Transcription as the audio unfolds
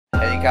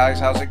Hey guys,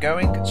 how's it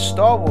going?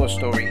 Star Wars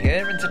Story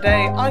here, and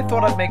today I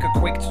thought I'd make a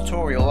quick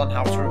tutorial on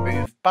how to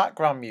remove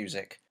background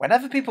music.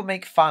 Whenever people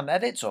make fan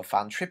edits or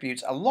fan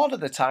tributes, a lot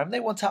of the time they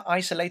want to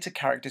isolate a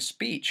character's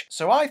speech,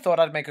 so I thought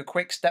I'd make a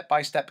quick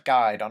step-by-step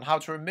guide on how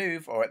to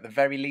remove, or at the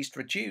very least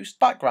reduce,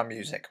 background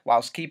music,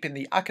 whilst keeping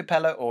the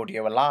Acapella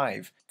audio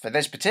alive. For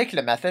this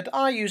particular method,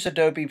 I use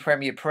Adobe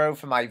Premiere Pro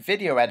for my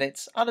video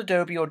edits and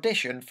Adobe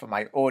Audition for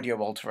my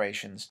audio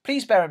alterations.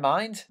 Please bear in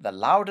mind, the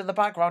louder the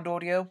background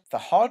audio, the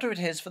harder it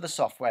is for the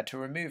software to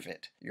remove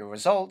it. Your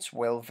results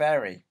will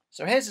vary.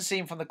 So here's a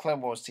scene from the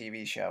Clone Wars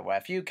TV show where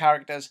a few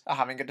characters are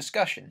having a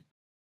discussion.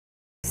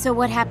 So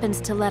what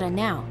happens to Letta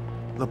now?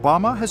 The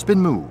bomber has been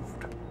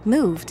moved.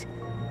 Moved?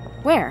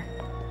 Where?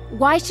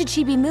 Why should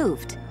she be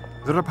moved?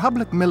 The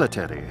Republic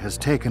military has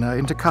taken her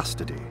into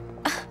custody.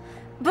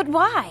 But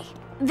why?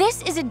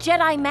 This is a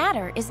Jedi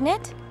matter, isn't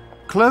it?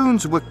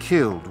 Clones were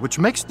killed, which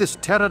makes this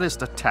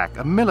terrorist attack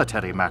a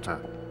military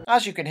matter.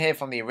 As you can hear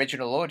from the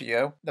original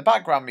audio, the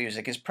background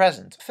music is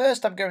present.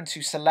 First, I'm going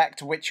to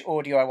select which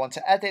audio I want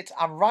to edit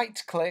and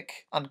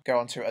right-click and go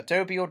onto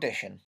Adobe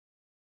Audition.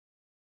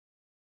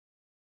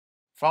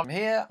 From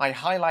here, I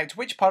highlight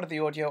which part of the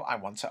audio I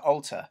want to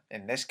alter,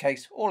 in this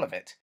case, all of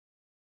it.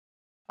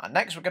 And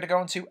next we're going to go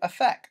onto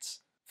Effects.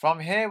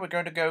 From here, we're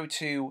going to go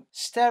to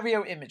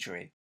Stereo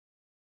Imagery,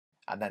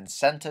 and then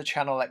Centre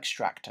Channel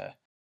Extractor.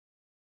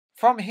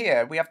 From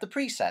here, we have the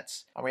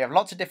presets, and we have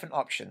lots of different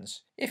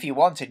options. If you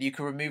wanted, you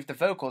could remove the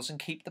vocals and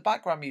keep the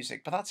background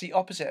music, but that's the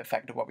opposite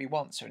effect of what we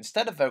want. So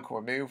instead of vocal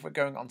remove, we're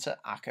going on to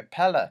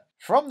Acapella.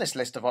 From this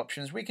list of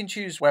options, we can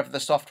choose whether the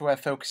software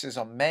focuses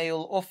on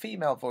male or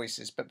female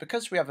voices, but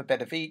because we have a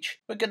bit of each,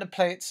 we're going to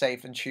play it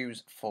safe and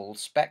choose full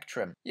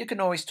spectrum. You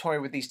can always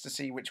toy with these to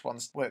see which one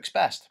works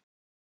best.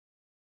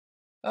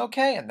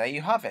 Okay, and there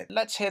you have it.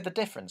 Let's hear the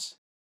difference.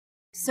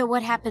 So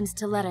what happens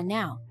to Letta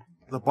now?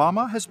 The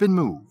bomber has been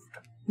moved.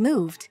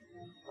 Moved?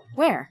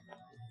 Where?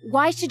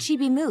 Why should she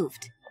be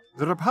moved?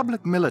 The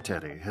Republic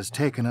military has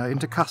taken her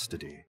into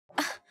custody.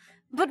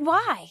 But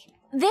why?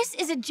 This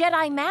is a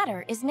Jedi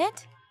matter, isn't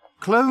it?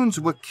 Clones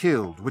were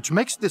killed, which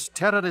makes this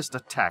terrorist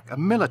attack a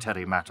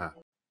military matter.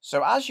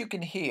 So as you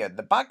can hear,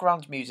 the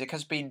background music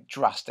has been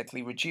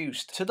drastically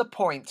reduced to the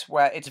point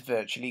where it's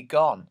virtually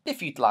gone.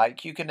 If you'd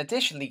like, you can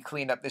additionally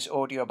clean up this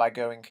audio by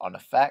going on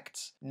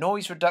Effects,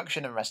 Noise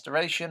Reduction and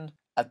Restoration,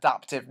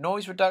 Adaptive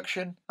Noise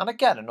Reduction, and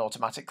again an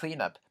automatic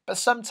cleanup. But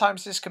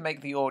sometimes this can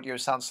make the audio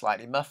sound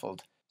slightly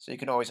muffled, so you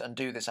can always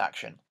undo this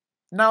action.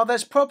 Now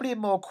there's probably a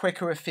more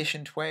quicker,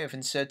 efficient way of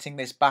inserting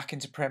this back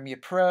into Premiere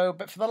Pro,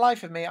 but for the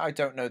life of me I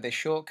don't know this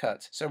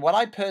shortcut. So what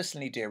I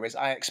personally do is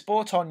I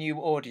export our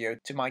new audio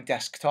to my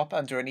desktop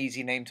under an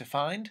easy name to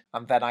find,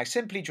 and then I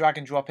simply drag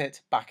and drop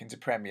it back into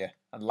Premiere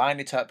and line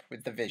it up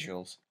with the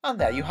visuals. And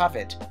there you have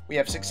it. We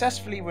have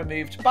successfully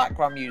removed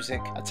background music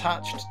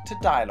attached to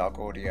dialogue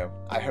audio.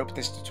 I hope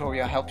this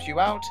tutorial helps you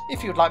out.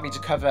 If you'd like me to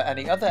cover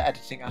any other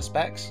editing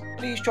aspects,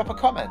 please drop a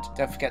comment.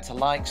 Don't forget to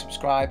like,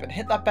 subscribe and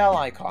hit that bell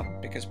icon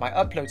because my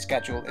upload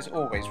schedule is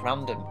always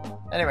random.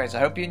 Anyways, I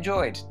hope you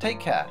enjoyed. Take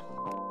care.